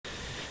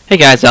Hey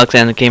guys,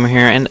 Alexander Gamer here,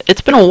 and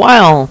it's been a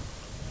while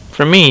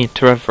for me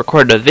to have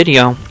recorded a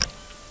video.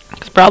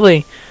 It's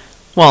probably,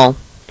 well,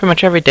 pretty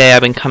much every day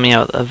I've been coming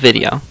out with a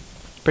video.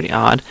 Pretty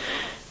odd.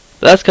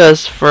 But that's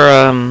because for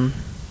a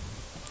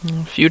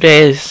few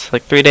days,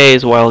 like 3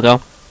 days a while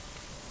ago,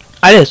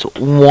 I just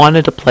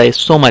wanted to play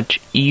so much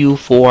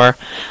EU4.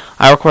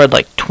 I recorded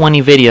like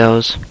 20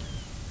 videos.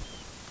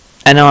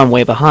 I know I'm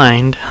way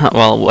behind,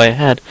 well, way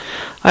ahead.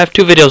 I have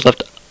 2 videos left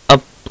to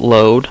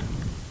upload.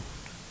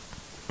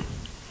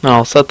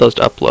 I'll set those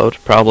to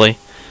upload probably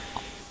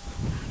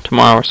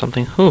tomorrow or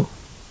something.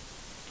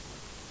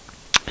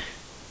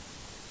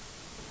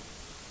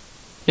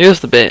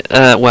 Here's the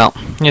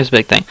here's the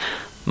big thing.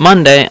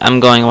 Monday, I'm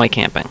going away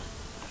camping.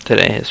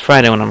 Today is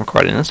Friday when I'm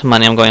recording this.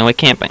 Monday, I'm going away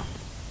camping.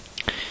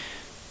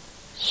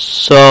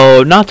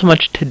 So, not so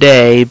much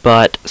today,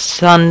 but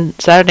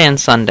Saturday and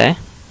Sunday,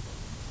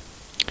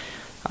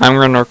 I'm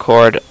going to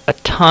record a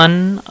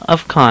ton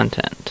of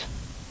content.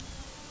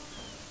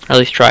 Or at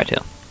least try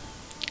to.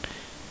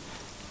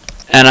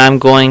 And I'm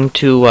going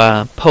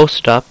to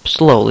post up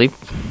slowly.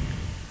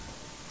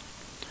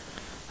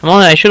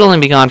 I should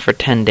only be gone for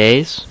 10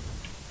 days.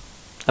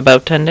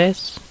 About 10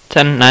 days?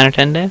 9 or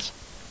 10 days?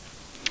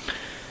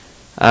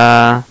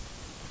 I'm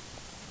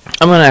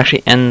going to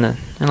actually end the...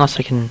 Unless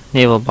I can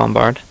naval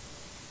bombard.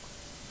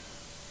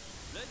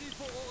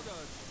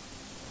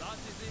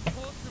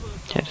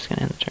 Okay, just going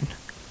to end the turn.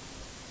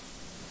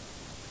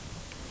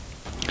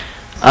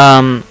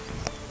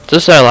 So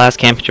this is our last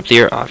camping trip of the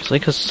year, obviously,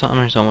 because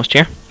summer's almost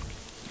here.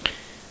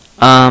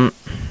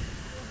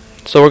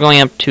 So we're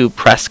going up to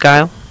Presque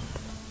Isle,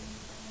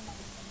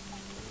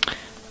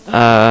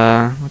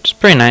 which is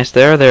pretty nice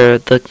there.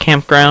 The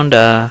campground,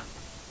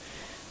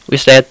 we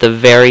stay at the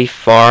very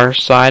far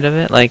side of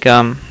it. Like,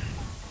 how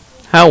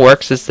it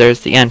works is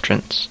there's the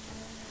entrance,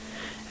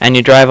 and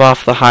you drive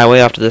off the highway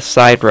off to this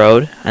side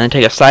road, and then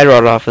take a side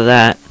road off of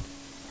that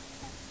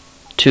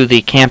to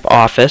the camp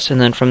office,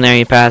 and then from there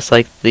you pass,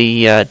 like,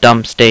 the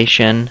dump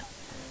station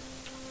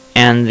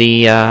and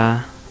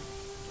the,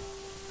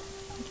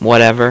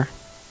 whatever.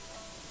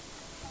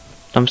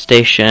 Dump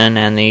station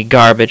and the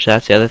garbage,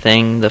 that's the other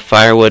thing, the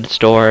firewood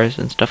stores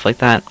and stuff like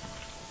that.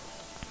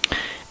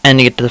 And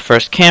you get to the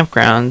first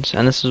campgrounds,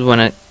 and this is when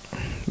it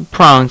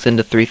prongs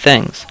into 3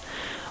 things.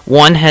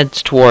 One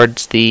heads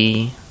towards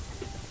the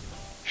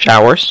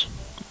showers,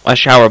 a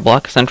shower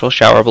block, a central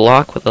shower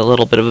block with a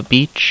little bit of a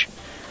beach,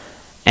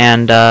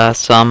 and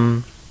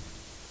some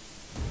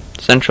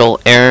central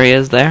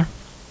areas there.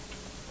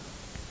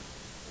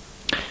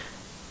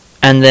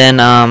 And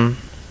then,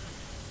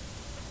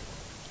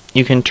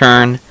 you can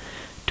turn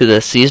to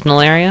the seasonal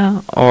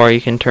area, or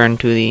you can turn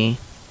to the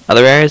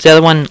other areas. The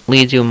other one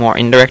leads you a more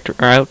indirect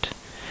route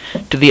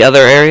to the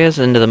other areas,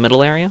 into the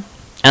middle area.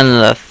 And then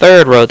the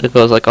third road that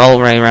goes like all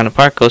the way around the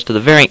park goes to the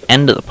very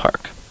end of the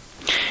park.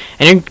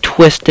 And you're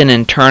twisting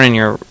and turning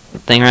your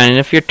thing around, and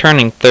if you're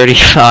turning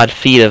 30-odd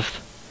feet of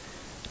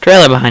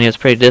trailer behind you, it's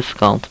pretty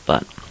difficult,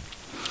 but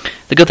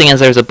the good thing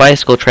is there's a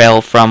bicycle trail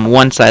from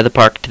one side of the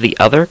park to the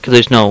other, because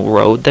there's no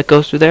road that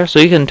goes through there, so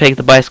you can take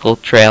the bicycle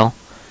trail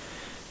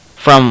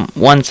from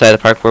one side of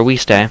the park where we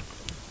stay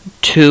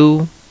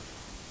to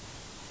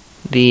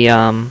the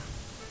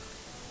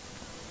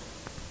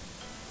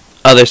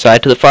other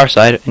side, to the far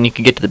side, and you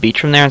can get to the beach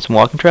from there and some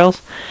walking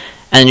trails,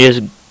 and you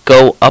just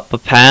go up a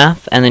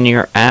path, and then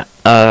you're at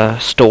a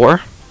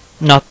store,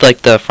 not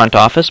like the front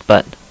office,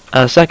 but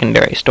a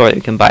secondary store that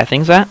you can buy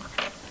things at.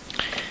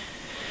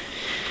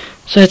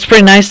 So it's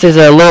pretty nice. There's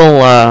a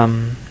little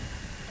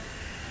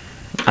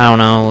I don't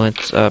know,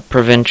 it's a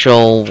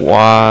provincial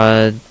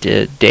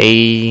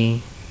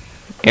day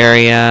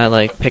area,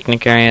 like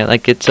picnic area.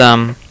 Like it's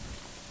a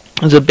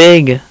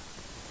big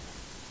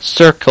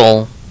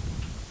circle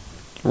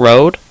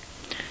road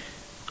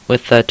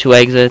with 2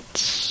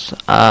 exits,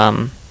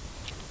 and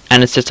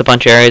it's just a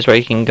bunch of areas where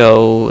you can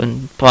go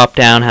and pop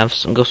down,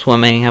 go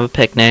swimming, have a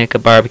picnic, a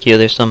barbecue.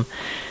 There's some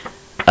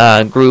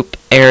group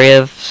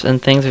areas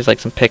and things. There's like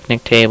some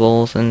picnic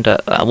tables and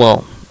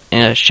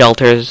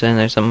shelters, and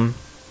there's some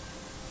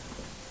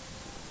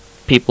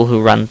people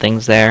who run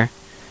things there.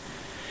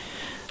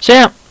 So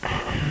yeah,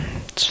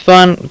 it's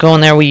fun going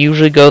there. We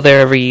usually go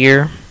there every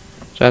year,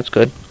 so that's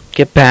good.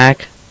 Get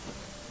back.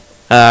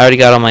 I already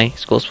got all my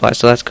school supplies,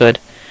 so that's good.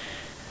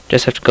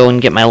 Just have to go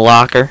and get my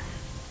locker,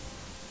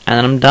 and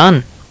then I'm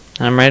done,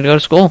 and I'm ready to go to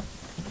school.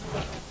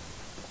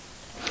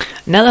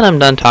 Now that I'm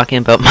done talking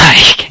about my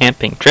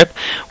camping trip,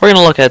 we're going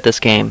to look at this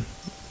game.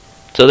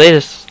 So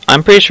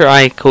I'm pretty sure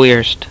I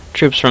coerced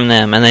troops from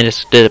them, and they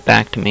just did it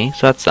back to me,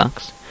 so that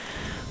sucks.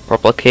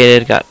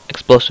 Replicated, got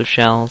explosive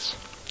shells.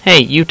 Hey,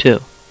 you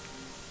too.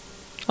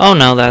 Oh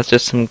no, that's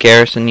just some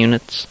garrison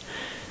units.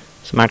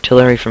 Some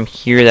artillery from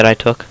here that I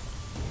took.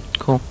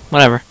 Cool,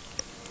 whatever.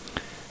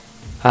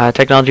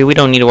 Technology, we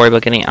don't need to worry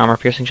about getting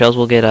armor-piercing shells.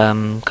 We'll get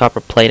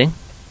copper plating.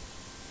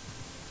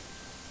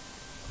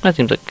 That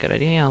seems like a good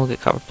idea. Yeah, we'll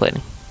get copper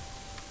plating.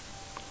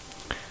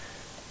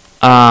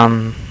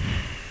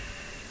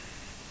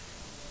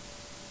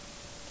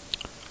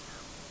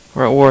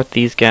 We're at war with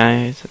these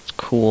guys. It's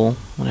cool.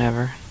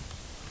 Whatever.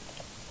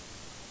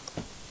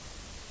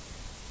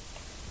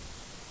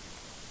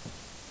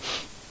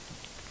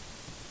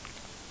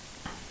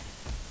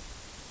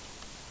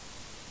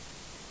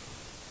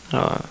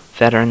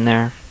 veteran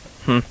there.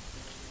 Well,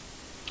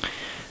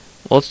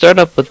 let's start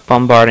up with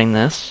bombarding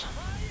this,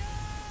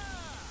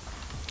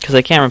 because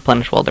they can't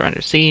replenish while they're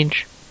under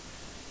siege.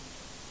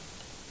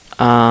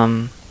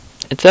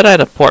 It said I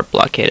had a port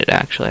blockaded,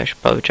 actually. I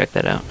should probably check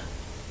that out.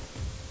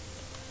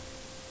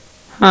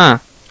 Huh.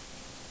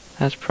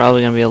 That's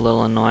probably going to be a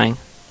little annoying.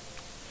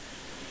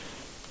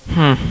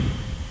 I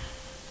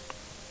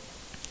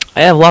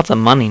have lots of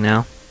money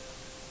now.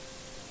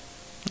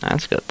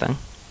 That's a good thing.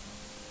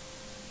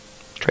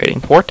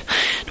 Trading port.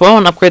 Do I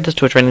want to upgrade this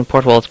to a trading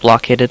port while it's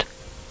blockaded?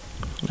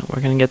 No,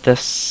 we're going to get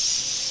this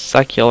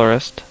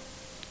secularist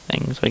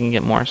thing so we can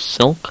get more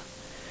silk,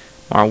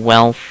 more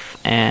wealth,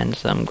 and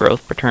some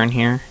growth per turn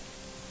here.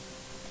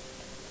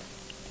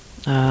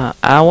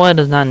 Awa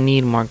does not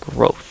need more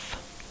growth.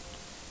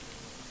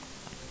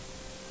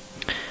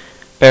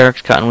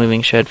 Barracks, cotton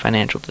weaving shed,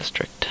 financial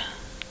district.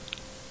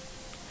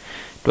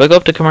 Do I go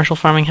up to commercial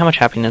farming? How much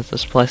happiness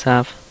does this place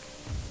have?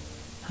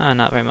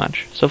 Not very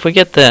much. So if we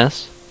get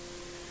this,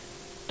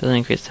 doesn't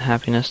increase the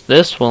happiness.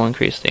 This will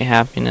increase the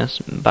happiness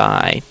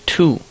by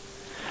 2.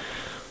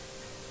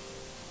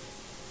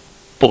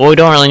 But we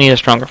don't really need a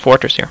stronger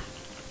fortress here.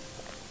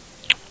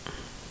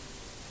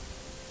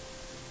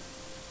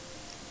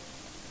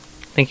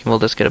 Thinking we'll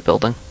just get a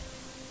building.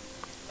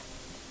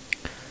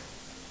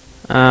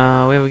 We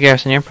have a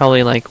garrison here,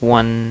 probably like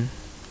one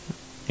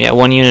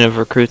unit of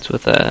recruits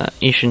with a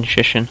Ishin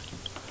Shishin.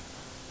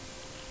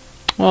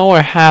 Well,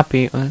 we're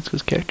happy. Well, that's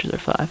because characters are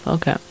 5.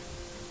 Okay.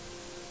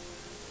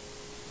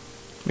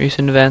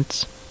 Recent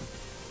events.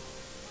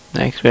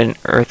 Next, we had an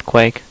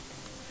earthquake.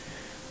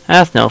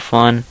 That's no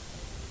fun.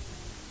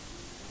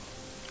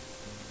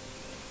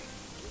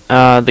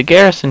 The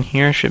garrison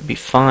here should be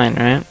fine,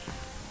 right?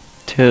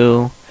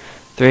 2,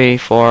 3,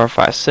 4,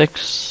 5,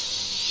 6,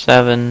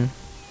 7,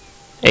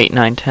 8,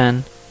 9,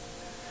 10.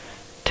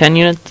 10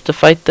 units to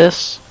fight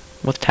this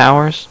with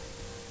towers?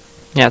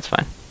 Yeah, it's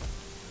fine.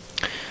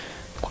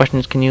 The question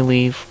is, can you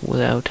leave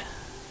without...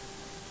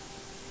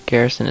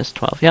 Garrison is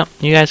 12. Yep,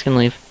 you guys can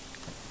leave.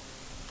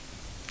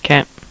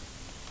 Okay.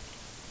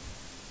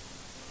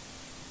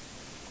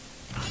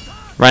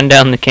 Run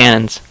down the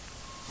cannons.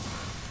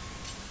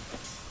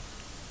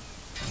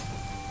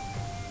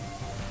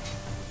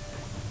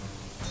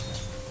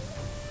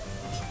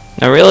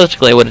 Now,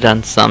 realistically, it would have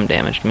done some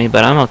damage to me,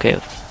 but I'm okay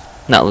with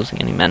not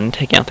losing any men and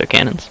taking out their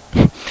cannons.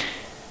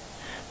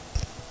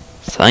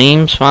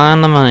 Seems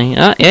fine to me.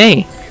 Oh,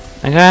 yay!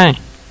 Okay.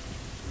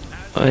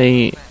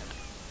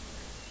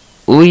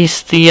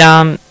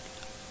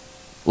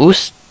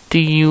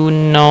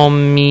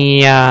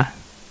 Ustiunomia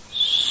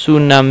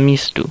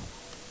Tsunamistu.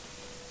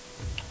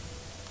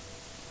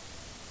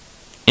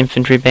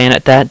 Infantry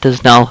bayonet. That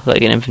does not look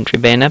like an infantry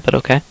bayonet, but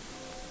okay.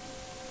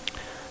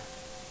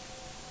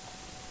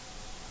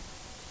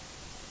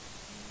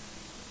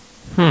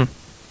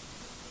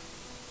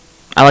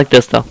 I like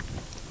this though.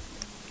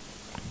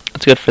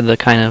 It's good for the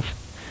kind of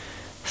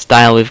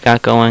style we've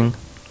got going.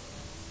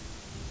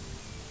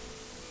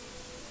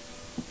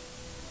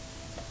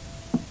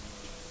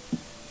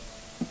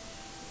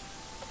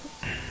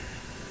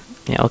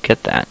 Yeah, I'll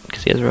get that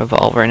because he has a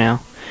revolver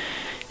now.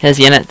 His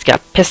unit's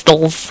got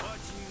pistols.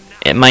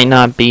 It might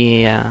not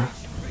be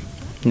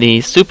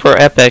the super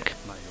epic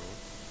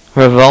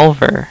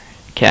revolver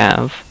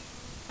cav,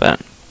 but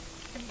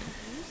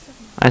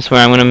I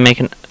swear I'm gonna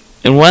make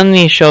in one of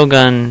these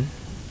Shogun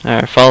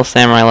or Fall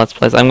Samurai Let's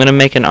Plays, I'm gonna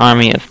make an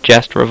army of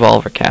just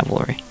revolver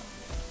cavalry.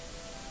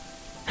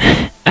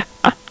 Can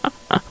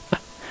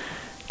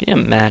you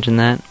imagine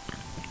that?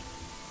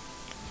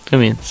 It's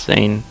gonna be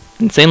insane.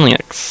 Insanely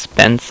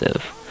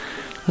expensive.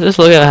 Let's just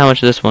look at how much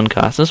this one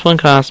costs. This one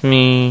cost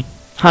me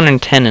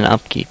 110 in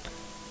upkeep.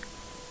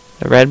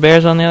 The Red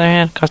Bears, on the other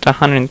hand, cost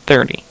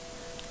 130.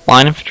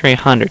 Line infantry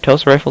 100.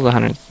 Tosa rifles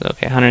 100.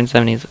 Okay,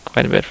 170 is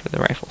quite a bit for the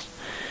rifles.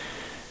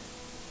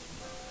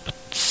 But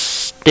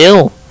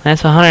still,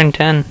 that's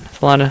 110.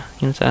 That's a lot of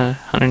units at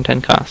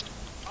 110 cost.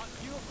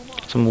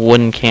 Some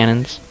wooden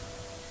cannons.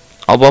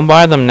 I'll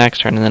bombard them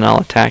next turn and then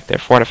I'll attack their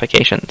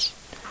fortifications.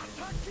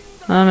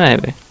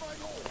 Maybe.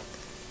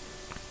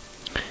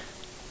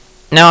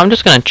 Now I'm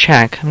just gonna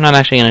check. I'm not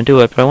actually gonna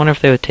do it, but I wonder if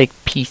they would take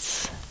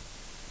peace.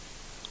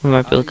 We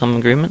might be able to come to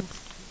agreement.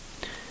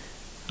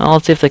 Well,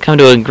 let's see if they come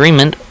to an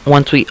agreement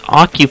once we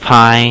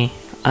occupy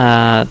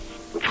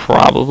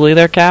probably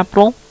their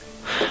capital.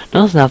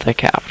 No, it's not their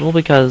capital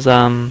because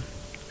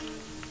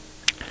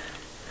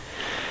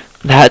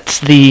that's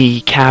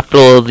the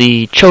capital of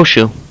the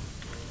Choshu.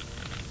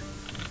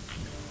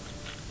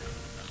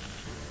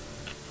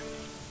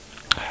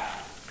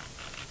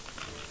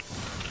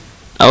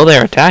 Oh,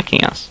 they're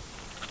attacking us.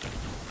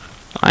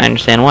 I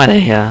understand why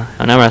they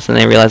outnumber us, and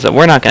they realize that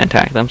we're not going to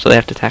attack them, so they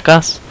have to attack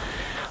us.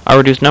 Our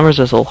reduced numbers,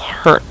 this will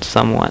hurt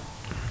somewhat.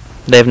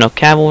 They have no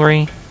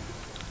cavalry.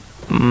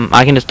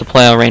 I can just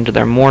deploy a range of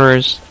their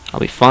mortars. I'll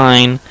be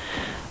fine.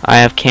 I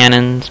have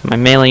cannons. My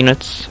melee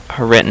units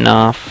are written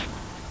off.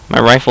 My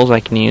rifles I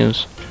can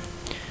use.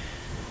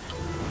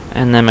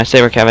 And then my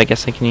saber cav I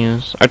guess I can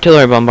use.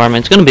 Artillery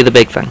bombardment. It's going to be the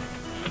big thing.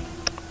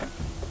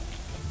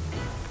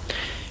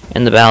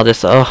 in the battle.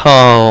 Just,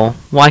 oh,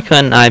 why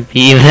couldn't I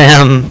be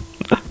them?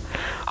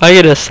 I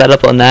could just set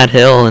up on that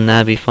hill and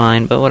that'd be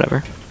fine, but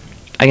whatever.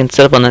 I can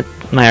set up on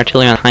my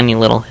artillery on a tiny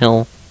little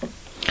hill.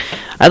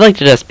 I'd like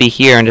to just be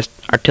here and just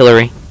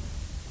artillery.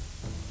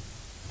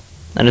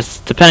 And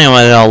just, depending on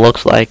what it all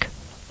looks like,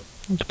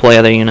 deploy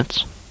other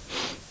units.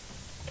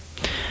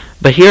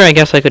 But here I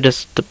guess I could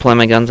just deploy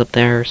my guns up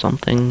there or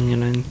something, you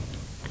know.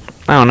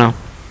 I don't know.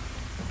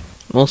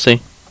 We'll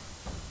see.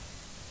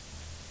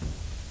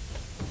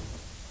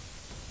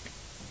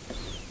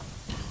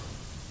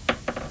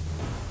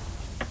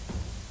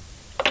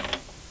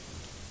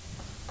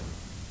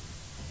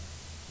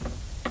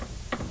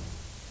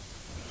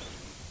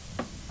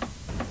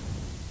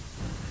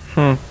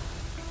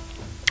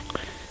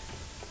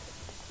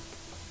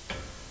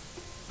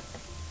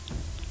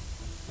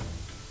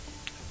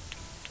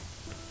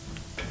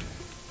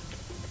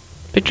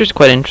 Picture's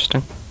quite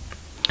interesting.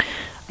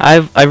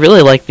 I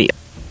really like the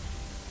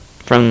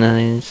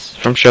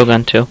from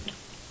Shogun 2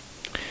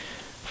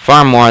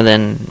 far more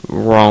than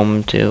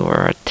Rome 2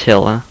 or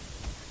Attila,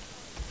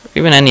 or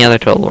even any other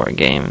Total War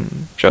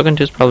game. Shogun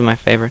 2 is probably my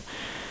favorite.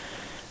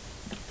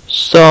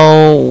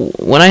 So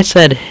when I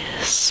said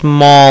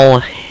small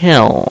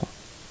hill,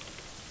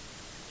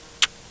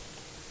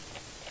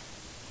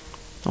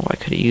 oh, I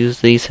could have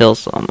used these hills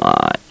so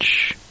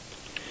much.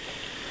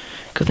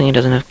 Good thing he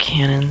doesn't have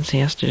cannons. He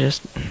has to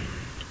just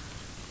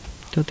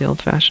do it the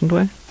old-fashioned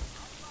way.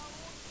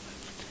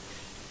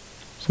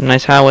 Some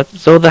nice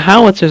howitzers. So the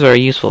howitzers are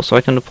useful, so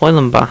I can deploy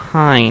them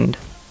behind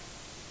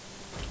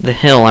the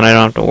hill, and I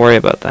don't have to worry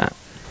about that.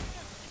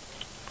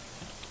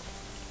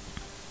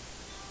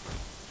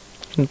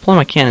 I can deploy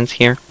my cannons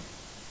here.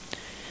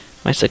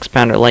 My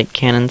 6-pounder light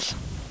cannons.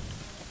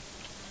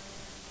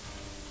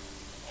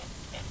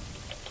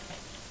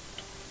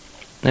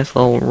 Nice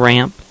little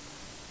ramp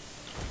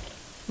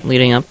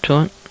leading up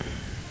to it.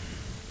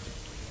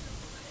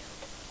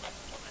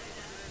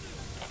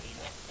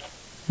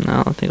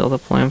 No, I think I'll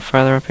deploy him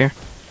farther up here.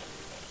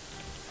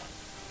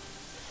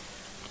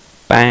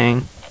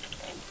 Bang.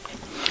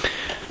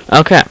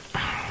 Okay.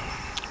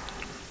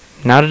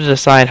 Now to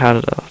decide how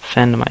to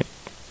defend my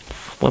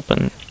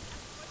flippin'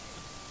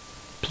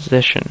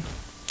 position.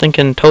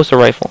 Thinking Tosa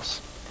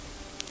rifles.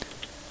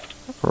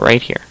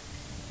 Right here.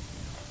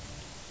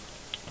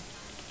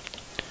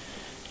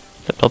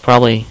 But they'll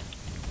probably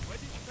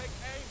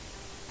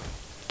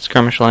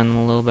skirmish line them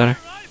a little better.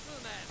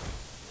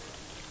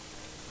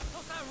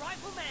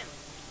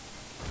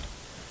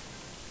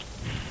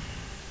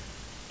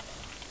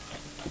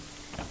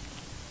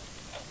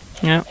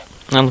 Yeah,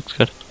 that looks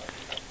good.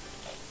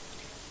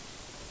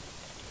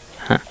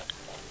 Huh.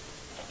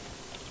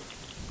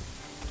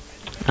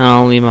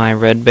 I'll leave my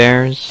red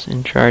bears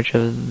in charge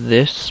of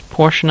this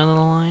portion of the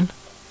line.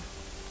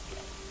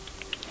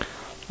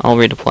 I'll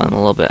redeploy them a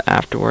little bit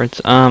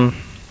afterwards.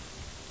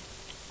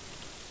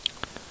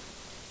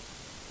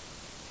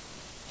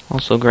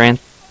 Also grant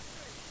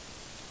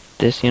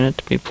this unit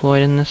to be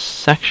deployed in this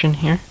section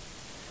here.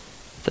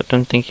 Except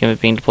I'm thinking of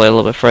it being deployed a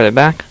little bit further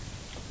back.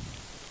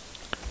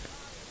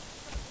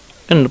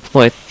 I'm going to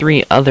deploy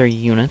 3 other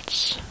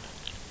units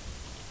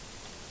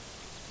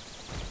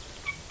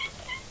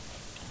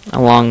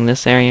along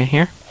this area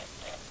here.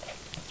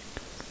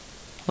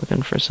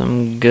 Looking for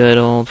some good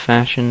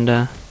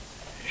old-fashioned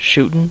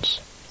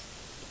shootings.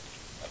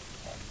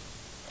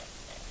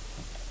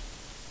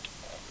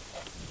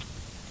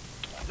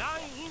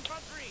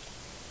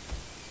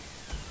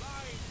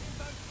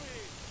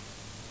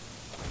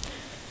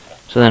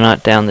 So they're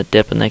not down the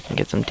dip and they can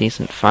get some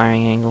decent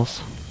firing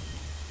angles.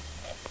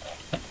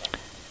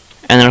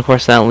 And then of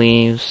course that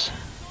leaves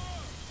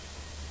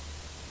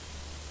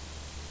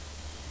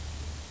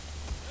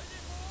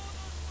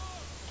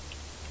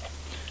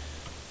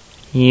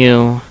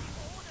you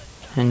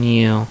and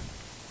you.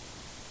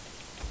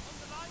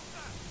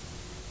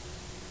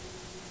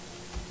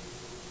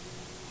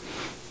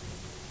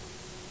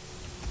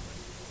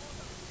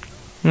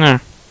 Nah.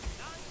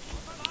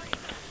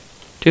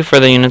 2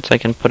 further units I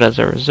can put as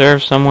a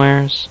reserve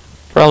somewheres.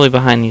 Probably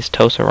behind these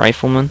Tosa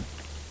riflemen.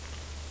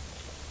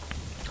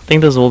 I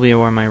think this will be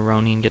where my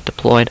Ronin get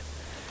deployed.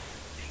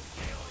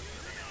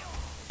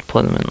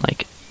 Put them in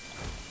like...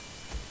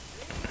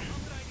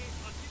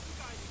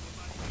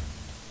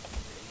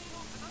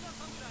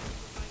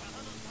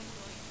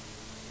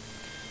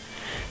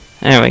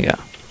 There we go.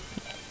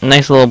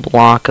 Nice little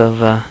block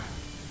of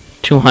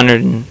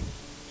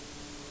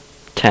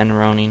 210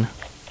 Ronin.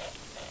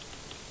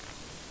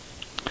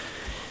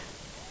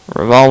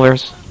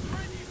 Revolvers.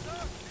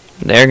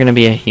 They're going to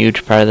be a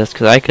huge part of this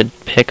because I could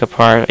pick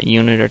apart a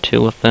unit or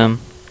 2 with them.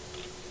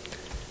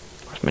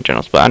 Where's my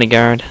general's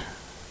bodyguard?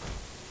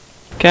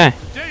 Okay.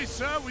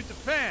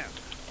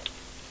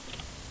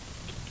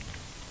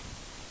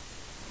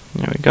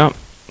 There we go.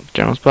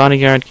 General's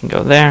bodyguard can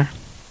go there.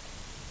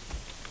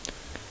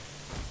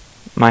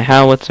 My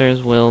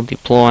howitzers will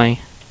deploy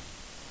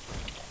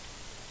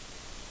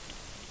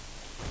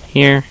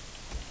here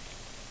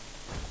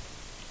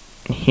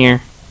and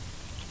here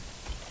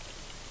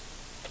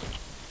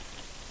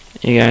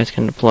You guys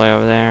can deploy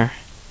over there.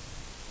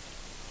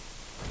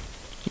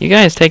 You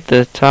guys take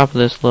the top of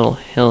this little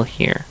hill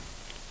here.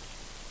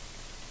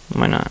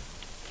 Why not?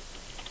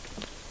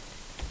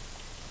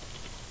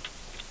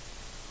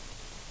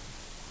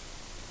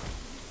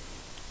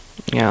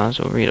 Yeah, let's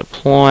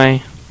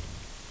redeploy.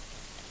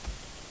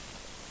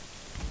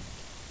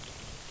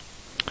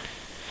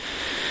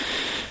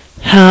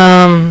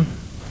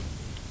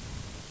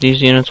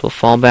 These units will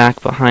fall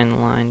back behind the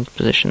line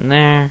position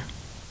there.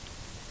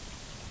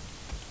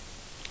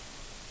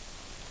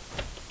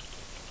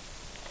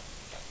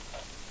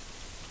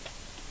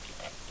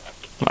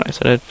 What I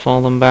said, I'd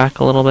fall them back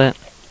a little bit.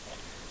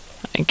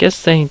 I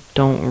guess they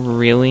don't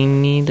really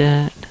need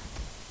it.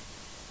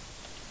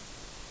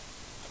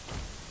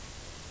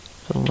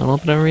 A little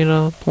bit of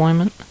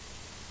redeployment.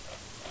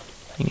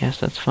 I guess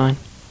that's fine.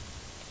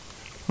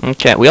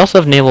 Okay, we also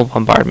have naval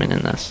bombardment in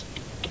this.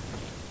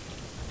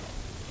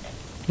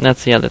 And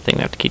that's the other thing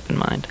we have to keep in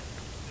mind.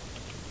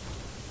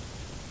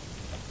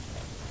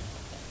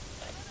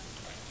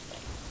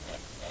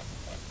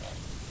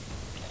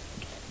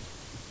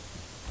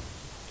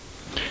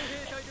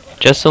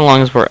 Just so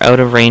long as we're out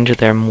of range of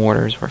their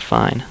mortars, we're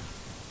fine.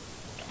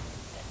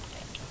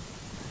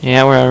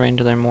 Yeah, we're out of range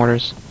of their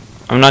mortars.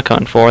 I'm not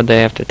coming forward,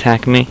 they have to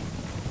attack me.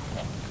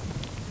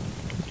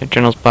 Their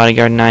General's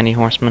Bodyguard, 90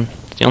 horsemen.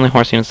 It's the only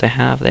horse units they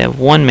have. They have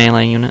one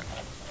melee unit.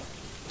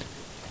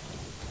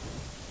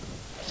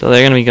 So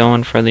they're going to be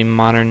going for the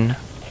modern...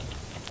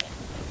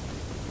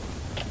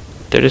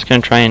 They're just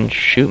going to try and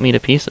shoot me to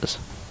pieces.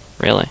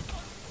 Really.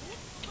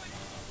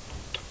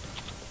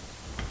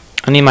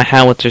 I need my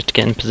howitzers to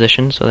get in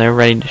position so they're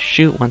ready to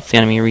shoot once the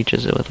enemy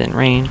reaches it within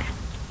range.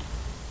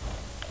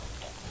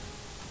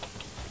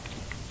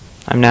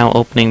 I'm now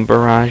opening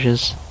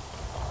barrages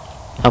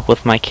up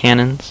with my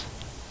cannons.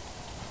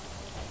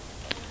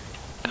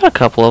 Got a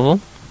couple of them.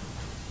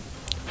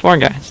 4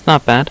 guys,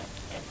 not bad. I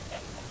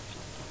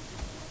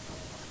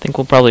think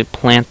we'll probably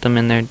plant them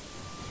in their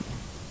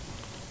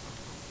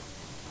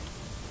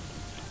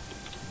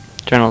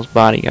General's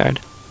Bodyguard.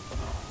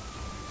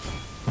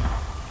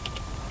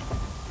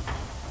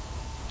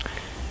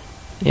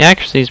 The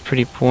accuracy is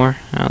pretty poor.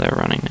 Oh, they're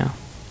running now.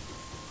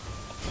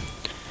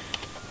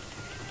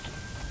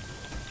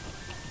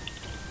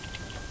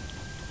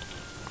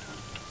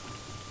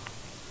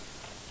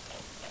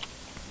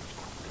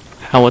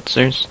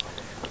 Howitzers.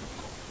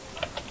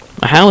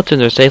 My howitzers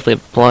are safely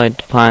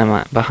deployed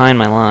behind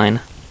my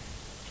line.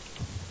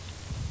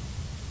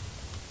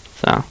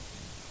 So.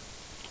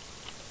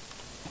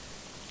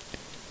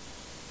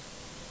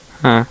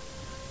 Huh.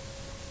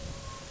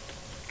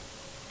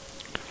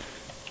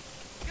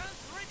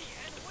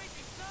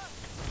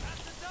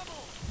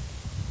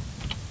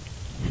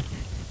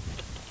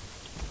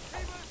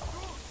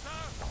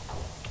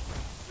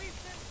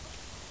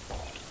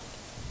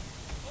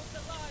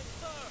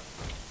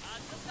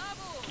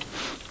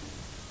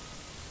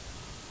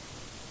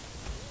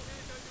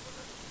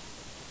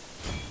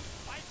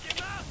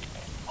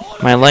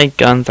 My light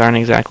guns aren't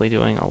exactly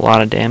doing a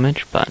lot of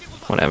damage, but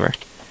whatever.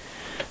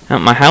 Now,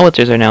 my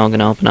howitzers are now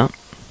going to open up.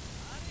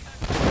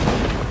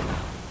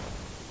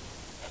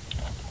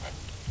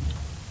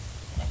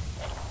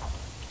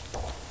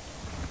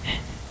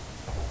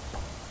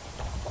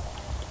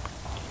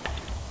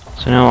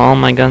 So now all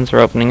my guns are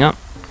opening up.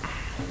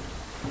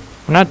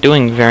 We're not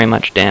doing very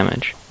much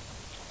damage.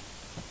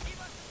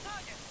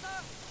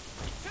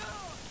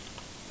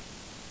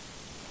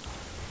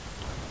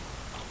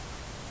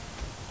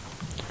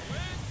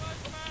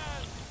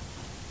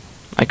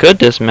 I could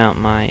dismount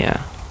my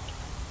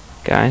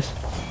guys.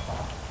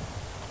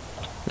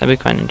 That'd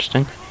be kind of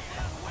interesting.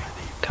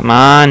 Come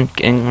on,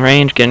 get in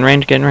range, get in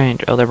range, get in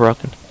range. Oh, they're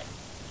broken.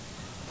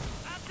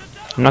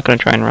 I'm not going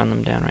to try and run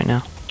them down right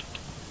now.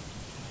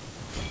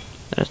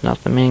 That is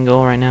not the main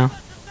goal right now.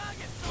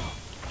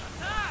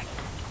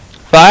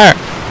 Fire!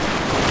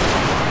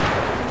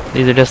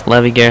 These are just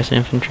levy garrison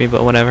infantry,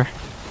 but whatever.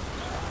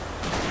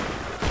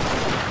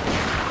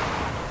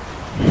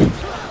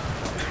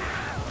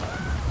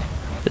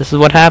 This is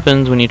what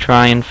happens when you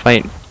try and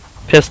fight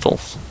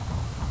pistols.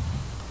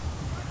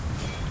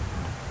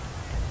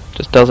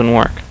 Just doesn't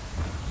work.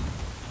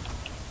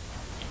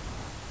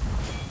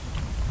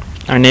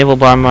 Our naval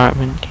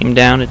bombardment came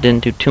down. It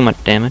didn't do too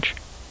much damage.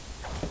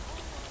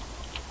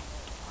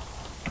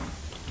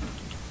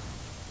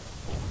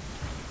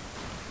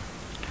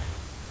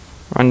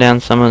 Run down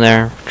some of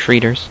their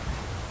retreaters.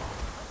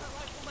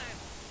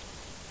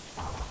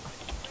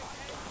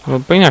 We'll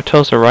bring our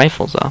Tosa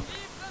rifles up.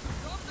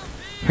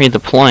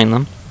 Redeploying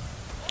them.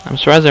 I'm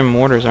surprised their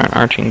mortars aren't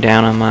arching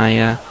down on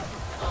my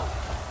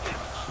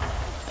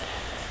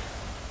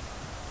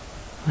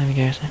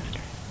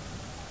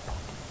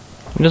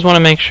I just want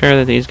to make sure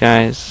that these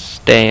guys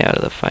stay out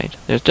of the fight.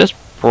 They're just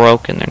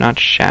broken, they're not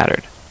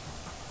shattered.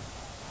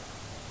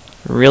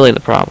 Really the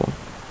problem.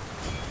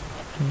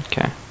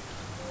 Okay.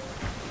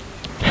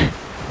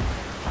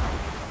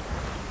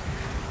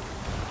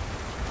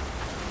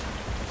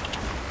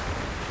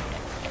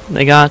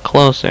 They got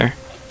closer.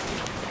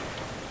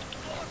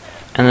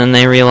 And then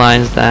they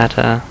realized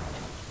that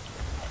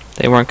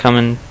They weren't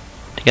coming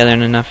together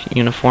in enough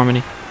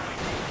uniformity.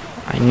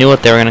 I knew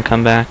it, they were going to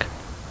come back.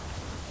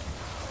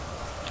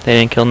 They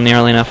didn't kill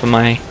nearly enough of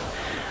my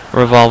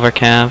revolver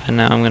cav, and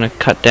now I'm going to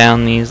cut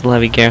down these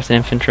Levy Garrison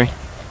infantry.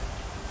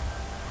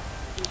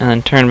 And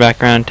then turn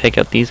back around and take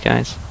out these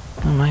guys.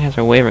 Oh, my guys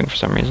are wavering for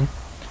some reason.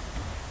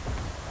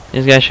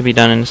 These guys should be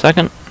done in a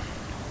second.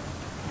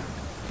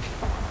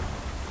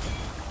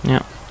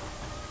 Yeah.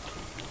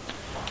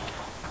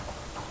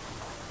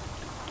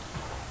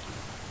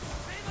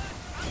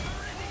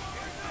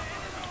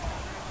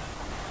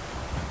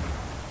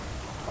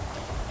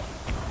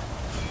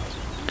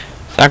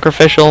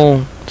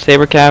 Sacrificial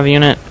Saber Cav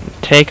unit,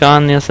 take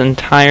on this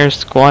entire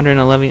squadron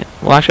of Levy.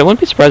 Well, actually, I wouldn't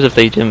be surprised if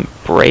they didn't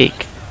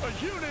break.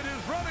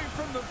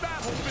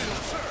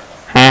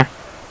 Huh?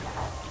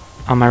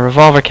 Oh, my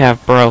revolver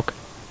cav broke.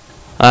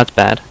 Oh, that's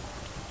bad.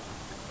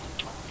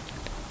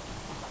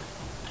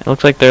 It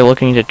looks like they're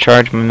looking to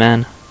charge my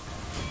men.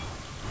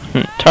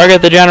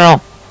 Target the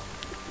general!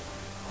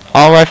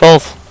 All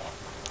rifles!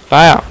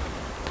 Fire!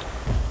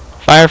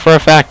 Fire for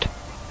effect!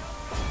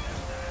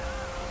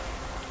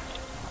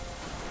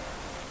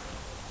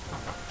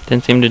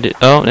 Didn't seem to do...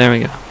 Oh, there we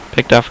go.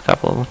 Picked off a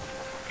couple of them.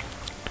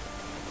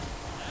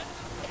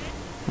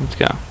 Let's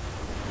go.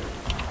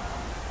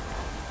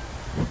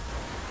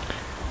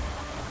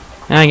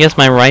 And I guess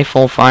my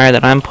rifle fire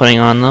that I'm putting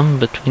on them,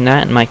 between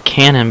that and my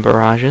cannon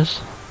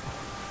barrages.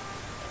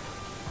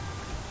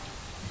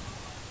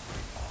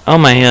 Oh,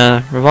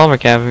 my revolver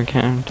cavalry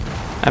can't.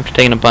 After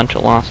taking a bunch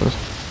of losses.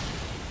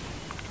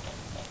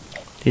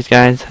 These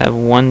guys have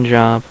one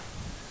job.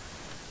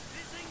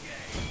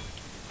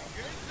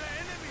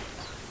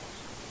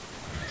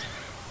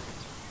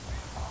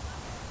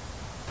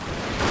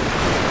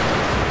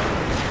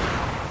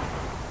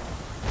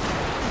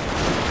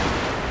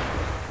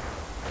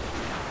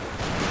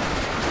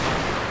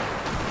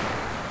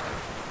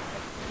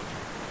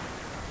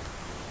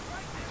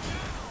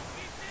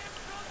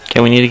 Okay,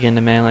 we need to get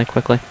into melee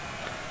quickly.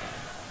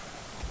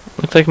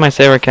 Looks like my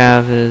Saber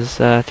Cav is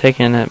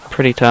taking it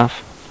pretty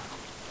tough.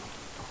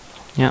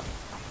 Yep.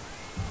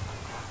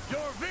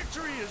 Your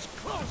victory is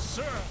close,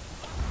 sir.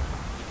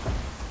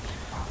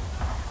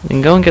 You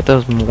can go and get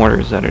those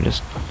mortars that are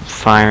just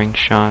firing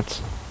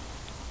shots.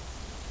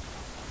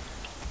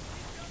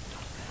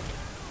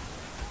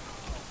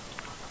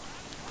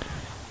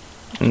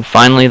 And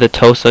finally the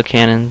Tosa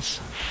cannons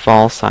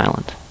fall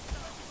silent.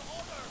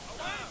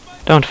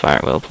 Don't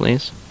fire, Will,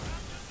 please.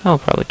 I'll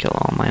probably kill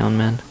all my own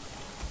men.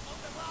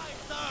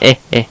 Eh,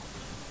 eh.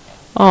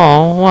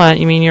 Oh, what?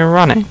 You mean you're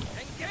running?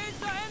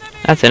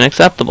 That's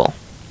unacceptable.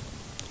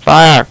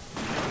 Fire!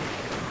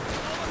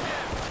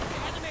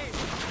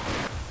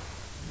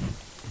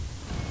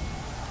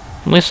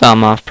 We saw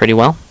him off pretty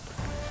well.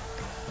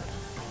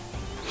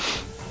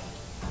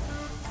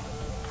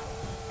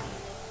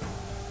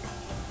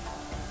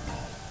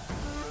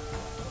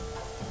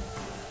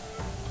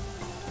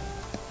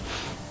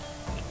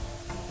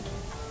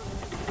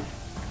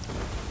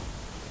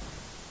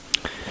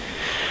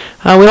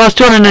 We lost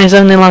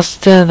 297, they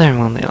lost, well,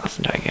 they lost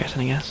entire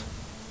garrison, I guess.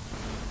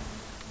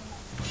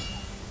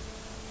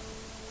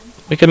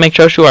 We could make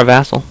Choshu our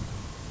vassal.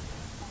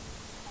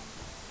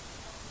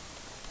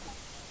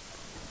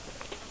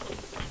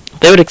 If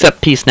they would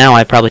accept peace now,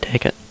 I'd probably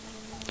take it.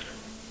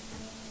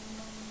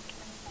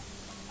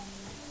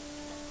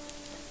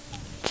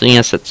 Seeing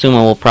as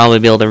Satsuma will probably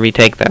be able to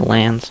retake their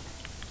lands.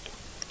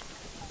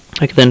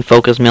 I could then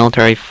focus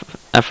military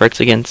efforts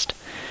against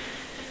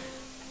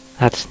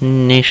that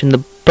nation,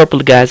 the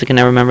purple guys, I can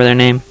never remember their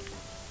name.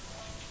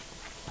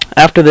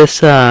 After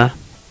this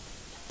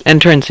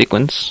end turn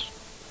sequence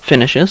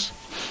finishes,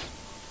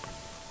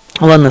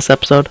 I'll end this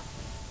episode.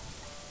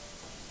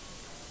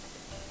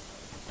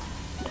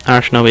 Our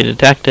shinobi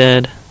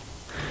detected.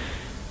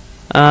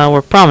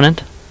 We're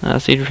prominent.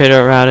 Siege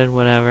trader routed,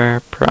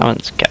 whatever.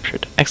 Province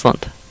captured.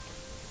 Excellent.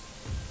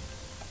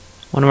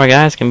 One of our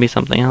guys can be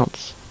something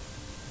else.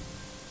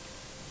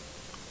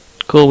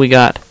 Cool, we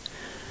got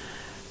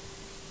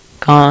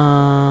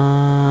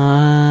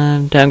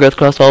town growth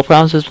across all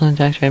provinces, plan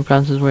tax rate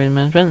provinces were in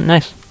management.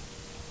 Nice.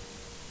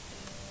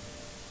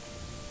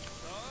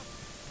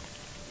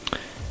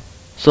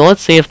 So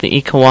let's see if the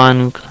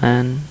Ikawanuki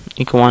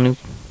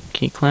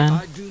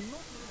clan,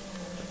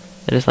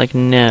 it is like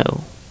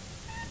no.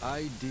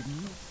 I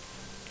didn't.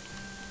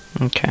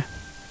 Okay.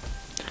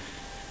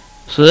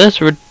 So this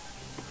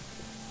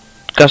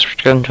Gus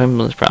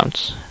control this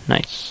province.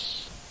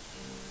 Nice.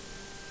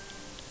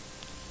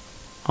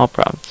 All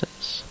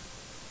provinces.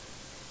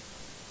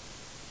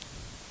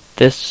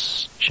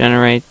 This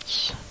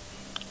generates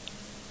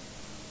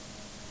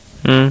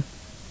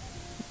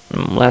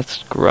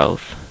less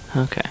growth.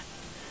 Okay.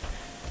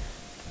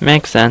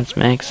 Makes sense,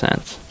 makes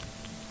sense.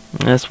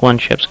 This one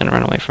ship's gonna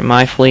run away from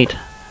my fleet.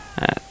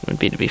 That would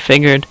be to be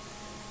figured.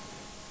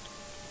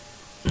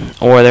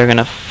 Or they're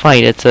gonna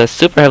fight. It's a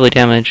super heavily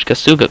damaged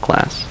Kasuga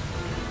class.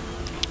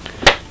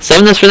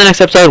 Save this for the next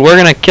episode. We're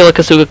gonna kill a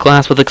Kasuga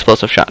class with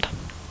explosive shot.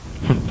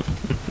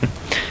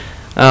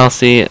 I'll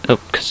see. Oh,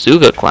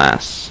 Kasuga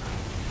class.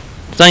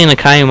 It's not even a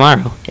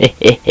Kayumaru.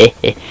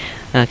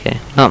 Okay,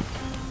 well,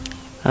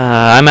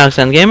 I'm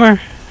Gammer.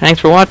 Thanks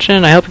for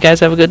watching. I hope you guys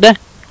have a good day.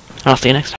 I'll see you next time.